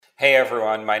Hey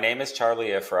everyone, my name is Charlie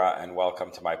Ifra and welcome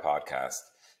to my podcast.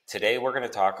 Today we're going to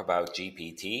talk about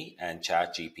GPT and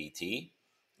ChatGPT.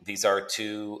 These are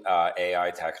two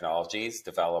AI technologies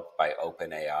developed by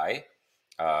OpenAI.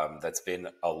 That's been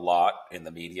a lot in the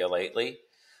media lately.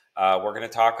 We're going to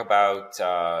talk about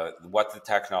what the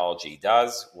technology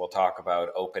does. We'll talk about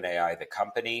OpenAI, the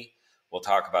company. We'll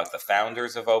talk about the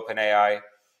founders of OpenAI.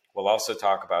 We'll also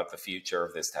talk about the future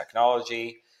of this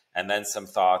technology and then some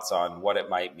thoughts on what it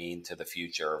might mean to the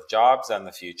future of jobs and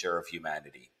the future of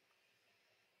humanity.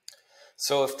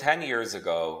 So if 10 years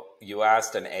ago you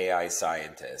asked an AI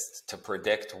scientist to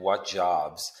predict what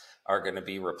jobs are going to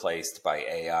be replaced by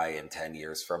AI in 10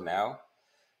 years from now,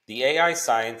 the AI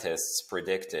scientists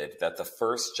predicted that the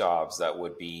first jobs that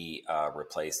would be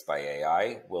replaced by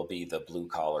AI will be the blue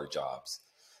collar jobs.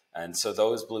 And so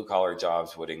those blue collar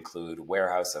jobs would include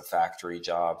warehouse and factory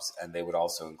jobs, and they would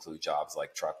also include jobs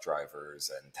like truck drivers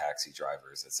and taxi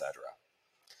drivers, etc.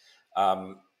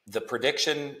 The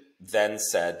prediction then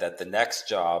said that the next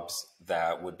jobs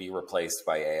that would be replaced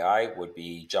by AI would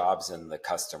be jobs in the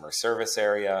customer service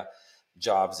area,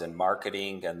 jobs in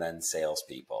marketing, and then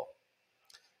salespeople.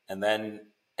 And then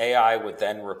AI would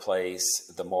then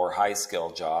replace the more high skill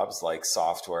jobs like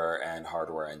software and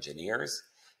hardware engineers.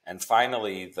 And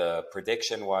finally, the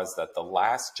prediction was that the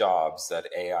last jobs that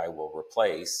AI will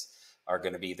replace are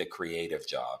going to be the creative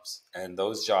jobs. And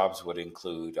those jobs would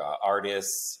include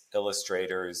artists,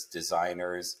 illustrators,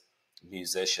 designers,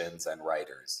 musicians, and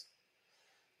writers.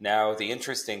 Now, the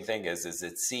interesting thing is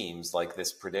it seems like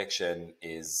this prediction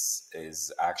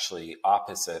is actually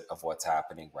opposite of what's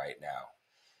happening right now.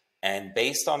 And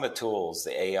based on the tools,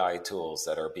 the AI tools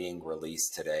that are being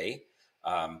released today,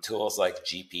 tools like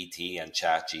GPT and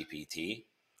ChatGPT,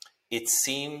 it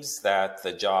seems that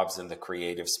the jobs in the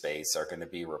creative space are going to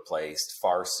be replaced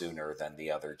far sooner than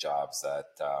the other jobs that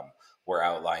were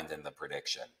outlined in the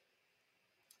prediction.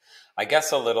 I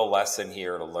guess a little lesson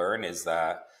here to learn is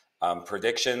that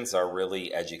predictions are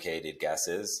really educated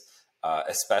guesses,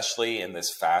 especially in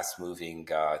this fast-moving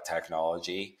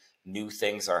technology. New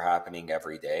things are happening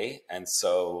every day, and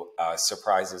so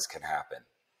surprises can happen.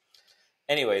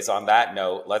 Anyways, on that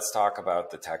note, let's talk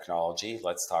about the technology.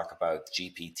 Let's talk about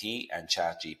GPT and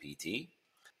ChatGPT.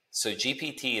 So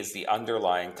GPT is the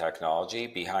underlying technology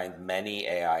behind many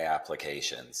AI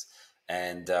applications.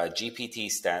 And GPT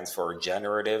stands for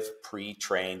Generative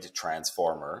Pre-trained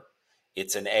Transformer.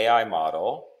 It's an AI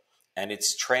model, and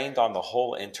it's trained on the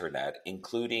whole internet,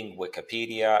 including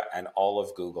Wikipedia and all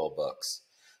of Google Books.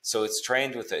 So it's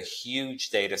trained with a huge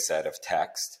data set of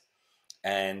text.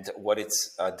 And what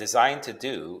it's designed to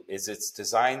do is it's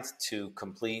designed to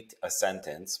complete a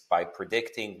sentence by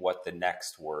predicting what the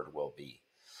next word will be.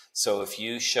 So if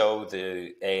you show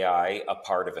the AI a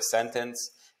part of a sentence,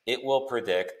 it will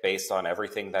predict based on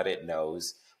everything that it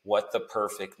knows what the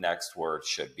perfect next word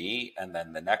should be, and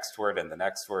then the next word and the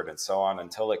next word and so on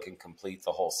until it can complete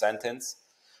the whole sentence.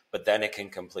 But then it can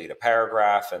complete a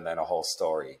paragraph and then a whole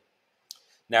story.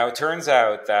 Now, it turns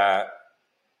out that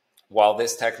while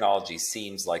this technology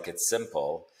seems like it's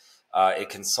simple, it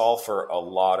can solve for a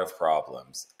lot of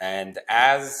problems. And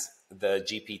as the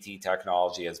GPT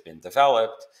technology has been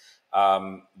developed,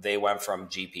 they went from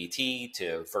GPT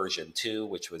to version 2,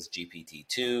 which was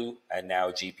GPT-2, and now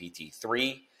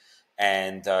GPT-3.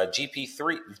 And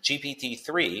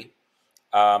GPT-3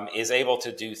 is able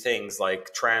to do things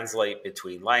like translate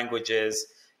between languages.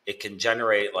 It can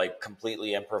generate like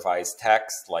completely improvised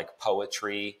text like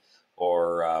poetry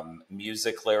or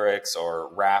music lyrics or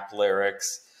rap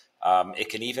lyrics. It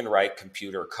can even write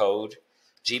computer code.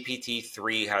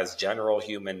 GPT-3 has general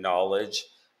human knowledge.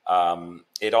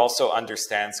 It also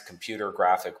understands computer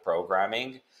graphic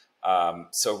programming.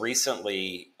 So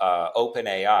recently,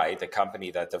 OpenAI, the company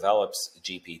that develops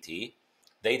GPT,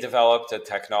 they developed a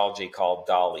technology called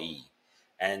DALL-E.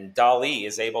 And DALL-E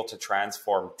is able to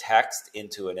transform text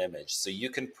into an image. So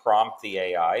you can prompt the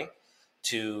AI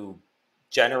to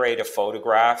generate a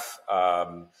photograph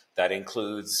that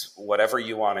includes whatever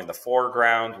you want in the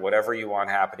foreground, whatever you want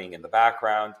happening in the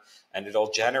background, and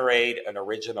it'll generate an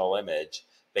original image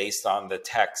based on the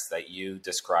text that you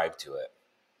describe to it.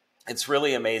 It's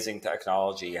really amazing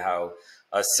technology how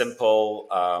a simple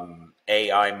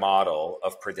AI model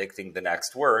of predicting the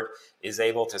next word is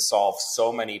able to solve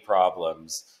so many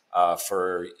problems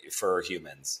for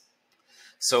humans.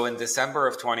 So in December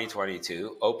of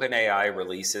 2022, OpenAI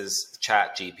releases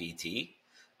ChatGPT,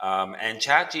 and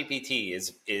ChatGPT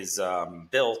is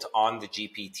built on the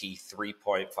GPT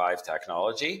 3.5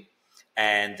 technology,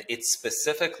 and it's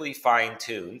specifically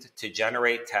fine-tuned to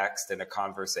generate text in a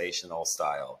conversational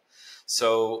style.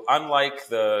 So unlike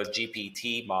the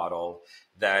GPT model,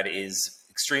 that is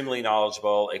extremely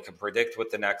knowledgeable. It can predict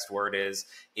what the next word is.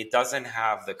 It doesn't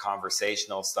have the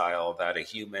conversational style that a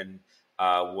human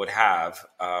would have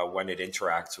when it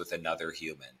interacts with another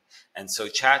human. And so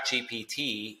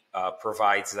ChatGPT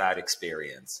provides that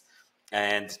experience.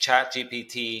 And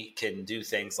ChatGPT can do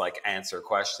things like answer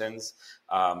questions.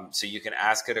 So you can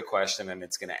ask it a question and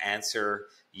it's going to answer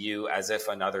you as if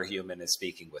another human is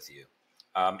speaking with you.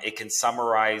 It can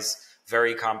summarize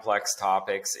very complex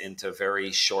topics into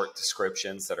very short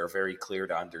descriptions that are very clear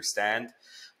to understand.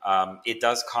 It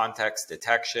does context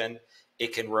detection.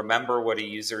 It can remember what a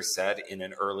user said in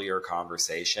an earlier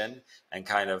conversation and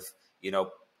kind of,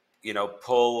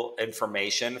 pull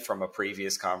information from a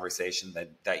previous conversation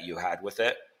that you had with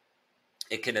it.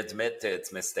 It can admit to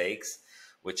its mistakes,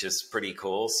 which is pretty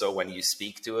cool. So when you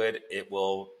speak to it, it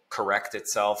will correct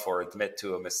itself or admit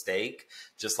to a mistake,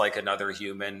 just like another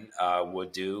human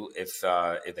would do if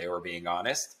they were being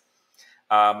honest.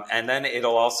 And then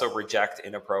it'll also reject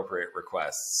inappropriate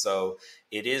requests. So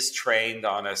it is trained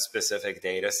on a specific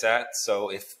data set. So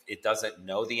if it doesn't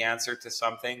know the answer to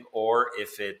something, or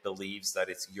if it believes that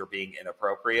you're being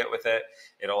inappropriate with it,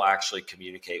 it'll actually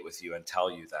communicate with you and tell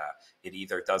you that. It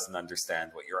either doesn't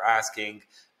understand what you're asking,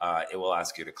 it will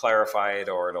ask you to clarify it,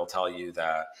 or it'll tell you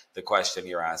that the question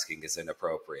you're asking is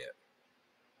inappropriate.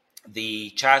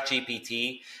 The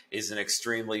ChatGPT is an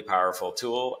extremely powerful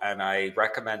tool, and I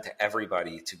recommend to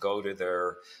everybody to go to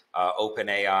their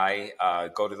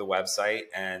OpenAI, go to the website,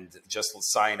 and just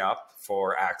sign up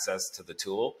for access to the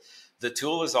tool. The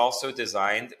tool is also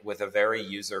designed with a very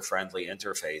user-friendly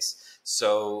interface,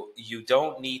 so you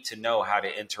don't need to know how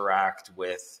to interact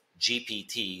with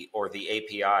GPT or the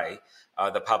API,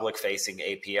 the public-facing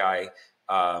API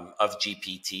of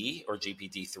GPT or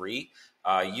GPT-3.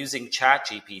 Using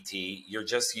ChatGPT, you're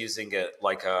just using it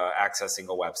like accessing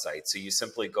a website. So you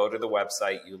simply go to the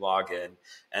website, you log in,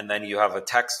 and then you have a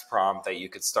text prompt that you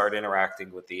could start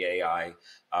interacting with the AI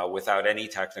without any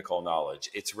technical knowledge.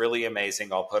 It's really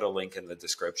amazing. I'll put a link in the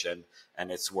description,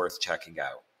 and it's worth checking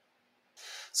out.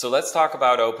 So let's talk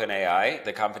about OpenAI,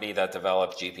 the company that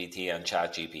developed GPT and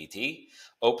ChatGPT.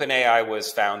 OpenAI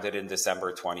was founded in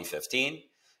December 2015.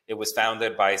 It was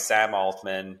founded by Sam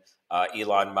Altman,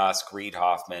 Elon Musk, Reid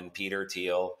Hoffman, Peter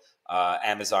Thiel,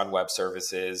 Amazon Web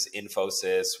Services,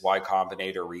 Infosys, Y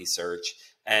Combinator Research,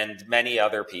 and many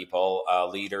other people,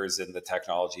 leaders in the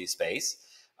technology space.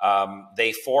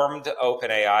 They formed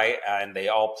OpenAI and they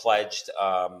all pledged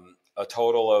a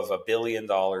total of $1 billion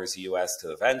US to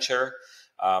the venture.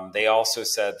 They also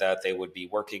said that they would be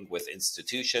working with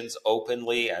institutions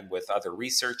openly and with other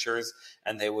researchers,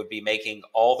 and they would be making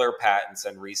all their patents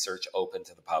and research open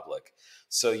to the public.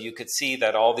 So you could see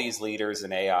that all these leaders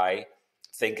in AI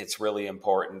think it's really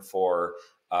important for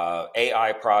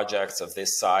AI projects of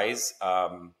this size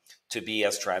to be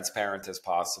as transparent as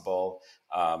possible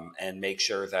and make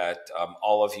sure that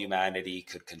all of humanity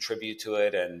could contribute to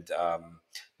it, and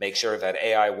make sure that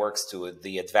AI works to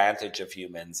the advantage of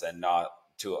humans and not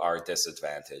to our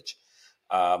disadvantage.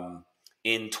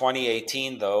 In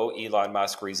 2018, though, Elon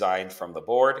Musk resigned from the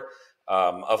board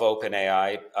of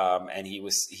OpenAI, and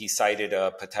he cited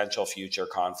a potential future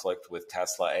conflict with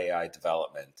Tesla AI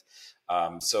development.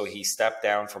 So he stepped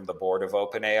down from the board of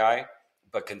OpenAI,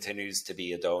 but continues to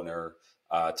be a donor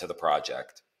to the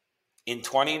project. In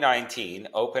 2019,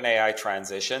 OpenAI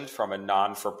transitioned from a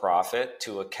non-for-profit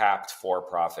to a capped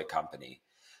for-profit company.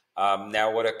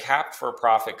 Now, what a capped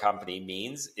for-profit company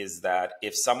means is that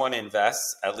if someone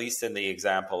invests, at least in the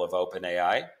example of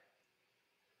OpenAI,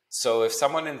 so if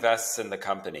someone invests in the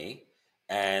company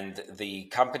and the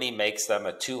company makes them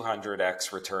a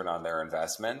 200x return on their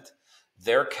investment,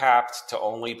 they're capped to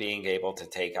only being able to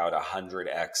take out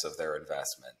 100x of their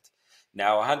investment.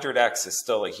 Now, 100x is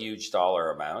still a huge dollar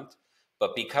amount,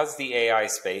 but because the AI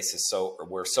space is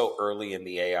we're so early in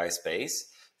the AI space,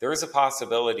 there is a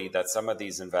possibility that some of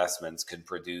these investments could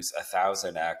produce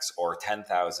 1,000x or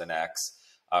 10,000x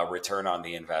return on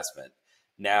the investment.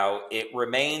 Now, it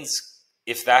remains,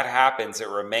 if that happens, it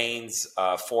remains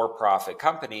a for-profit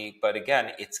company, but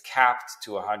again, it's capped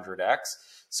to 100x.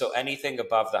 So anything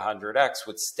above the 100x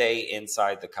would stay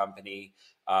inside the company,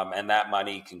 and that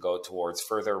money can go towards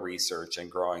further research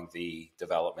and growing the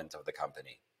development of the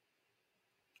company.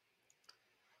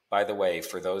 By the way,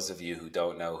 for those of you who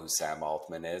don't know who Sam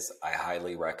Altman is, I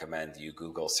highly recommend you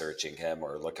Google searching him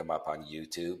or look him up on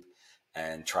YouTube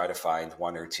and try to find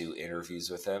 1 or 2 interviews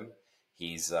with him.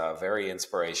 He's very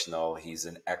inspirational. He's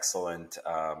an excellent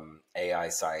AI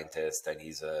scientist, and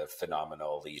he's a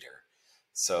phenomenal leader.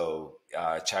 So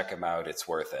check him out. It's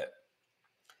worth it.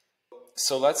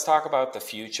 So let's talk about the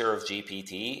future of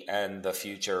GPT and the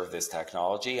future of this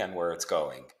technology and where it's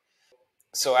going.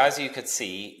 So as you could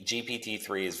see,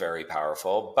 GPT-3 is very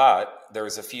powerful, but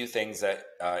there's a few things that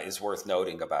is worth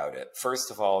noting about it.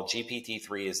 First of all,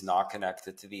 GPT-3 is not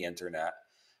connected to the internet.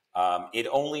 It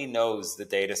only knows the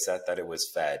data set that it was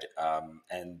fed,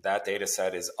 and that data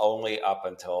set is only up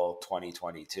until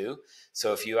 2022.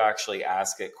 So if you actually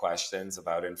ask it questions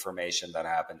about information that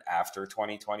happened after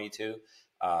 2022,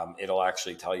 it'll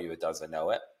actually tell you it doesn't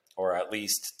know it, or at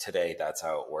least today that's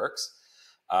how it works.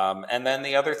 And then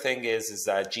the other thing is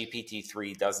that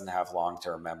GPT-3 doesn't have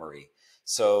long-term memory.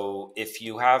 So if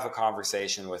you have a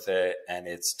conversation with it and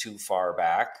it's too far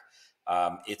back,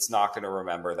 it's not going to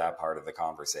remember that part of the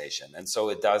conversation. And so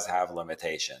it does have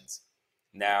limitations.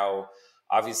 Now,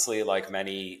 obviously, like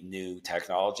many new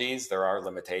technologies, there are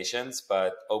limitations,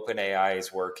 but OpenAI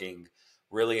is working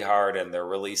really hard and they're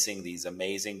releasing these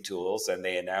amazing tools. And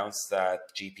they announced that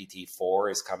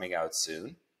GPT-4 is coming out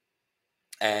soon.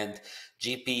 And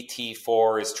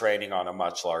GPT-4 is training on a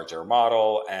much larger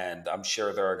model, and I'm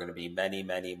sure there are going to be many,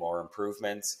 many more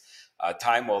improvements.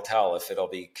 Time will tell if it'll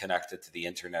be connected to the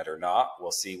internet or not.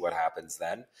 We'll see what happens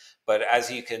then. But as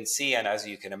you can see and as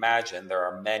you can imagine, there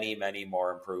are many, many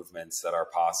more improvements that are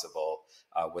possible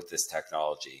with this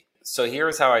technology. So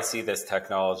here's how I see this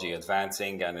technology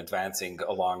advancing and advancing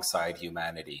alongside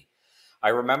humanity. I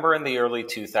remember in the early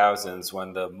 2000s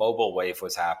when the mobile wave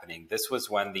was happening. This was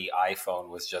when the iPhone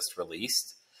was just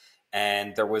released,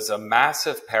 and there was a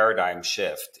massive paradigm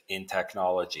shift in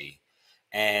technology.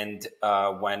 And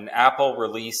when Apple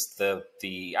released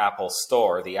the Apple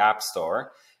Store, the App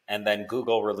Store, and then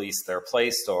Google released their Play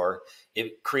Store,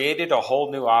 it created a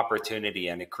whole new opportunity,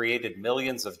 and it created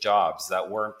millions of jobs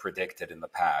that weren't predicted in the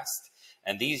past.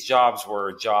 And these jobs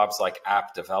were jobs like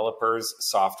app developers,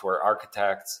 software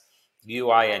architects,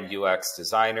 UI and UX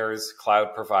designers,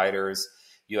 cloud providers.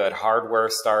 You had hardware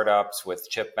startups with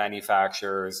chip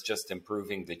manufacturers just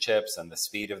improving the chips and the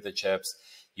speed of the chips.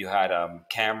 You had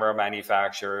camera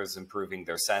manufacturers improving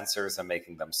their sensors and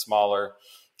making them smaller.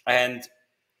 And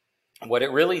what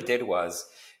it really did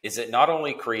is it not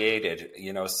only created,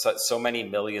 so many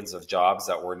millions of jobs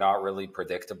that were not really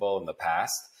predictable in the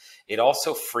past. It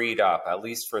also freed up, at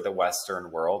least for the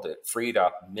Western world, it freed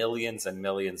up millions and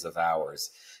millions of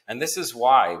hours. And this is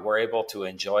why we're able to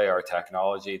enjoy our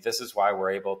technology. This is why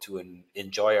we're able to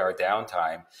enjoy our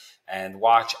downtime and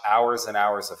watch hours and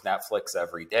hours of Netflix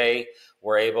every day.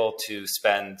 We're able to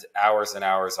spend hours and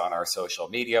hours on our social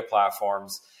media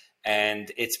platforms.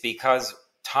 And it's because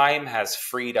time has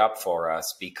freed up for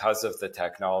us because of the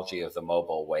technology of the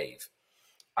mobile wave.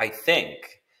 I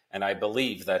think, and I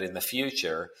believe that in the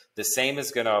future, the same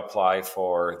is going to apply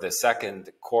for the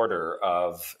second quarter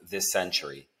of this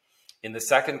century. In the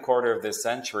second quarter of this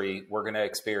century, we're going to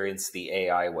experience the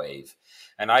AI wave.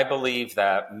 And I believe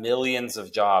that millions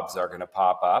of jobs are going to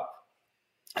pop up.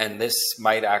 And this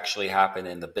might actually happen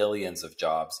in the billions of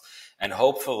jobs. And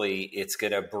hopefully it's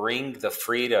going to bring the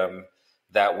freedom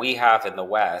that we have in the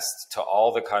West to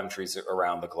all the countries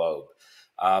around the globe.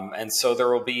 And so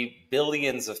there will be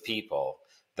billions of people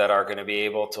that are going to be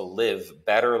able to live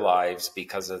better lives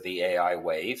because of the AI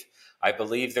wave. I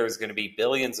believe there's going to be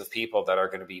billions of people that are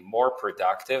going to be more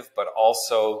productive, but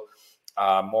also,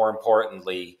 more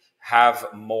importantly, have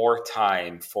more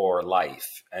time for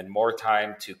life and more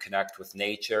time to connect with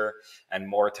nature and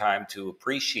more time to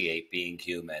appreciate being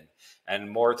human and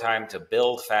more time to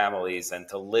build families and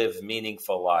to live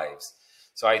meaningful lives.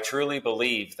 So I truly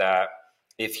believe that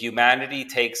if humanity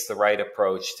takes the right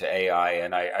approach to AI,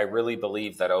 and I really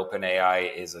believe that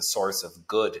OpenAI is a source of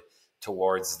good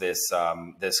towards this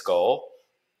goal,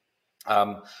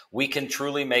 we can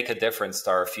truly make a difference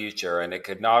to our future. And it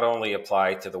could not only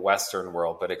apply to the Western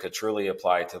world, but it could truly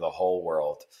apply to the whole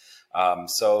world.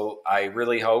 So I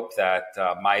really hope that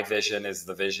my vision is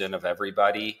the vision of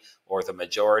everybody or the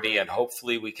majority, and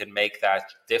hopefully we can make that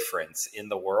difference in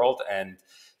the world and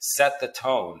set the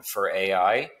tone for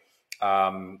AI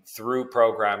through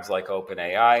programs like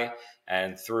OpenAI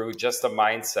and through just a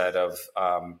mindset of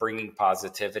bringing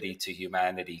positivity to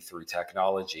humanity through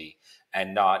technology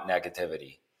and not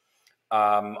negativity.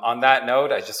 On that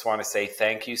note, I just want to say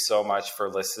thank you so much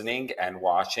for listening and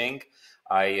watching.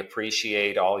 I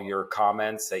appreciate all your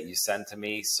comments that you send to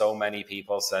me. So many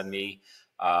people send me,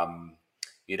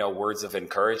 words of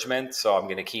encouragement. So I'm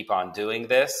going to keep on doing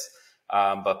this.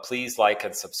 But please like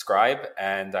and subscribe,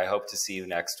 and I hope to see you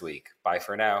next week. Bye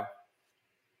for now.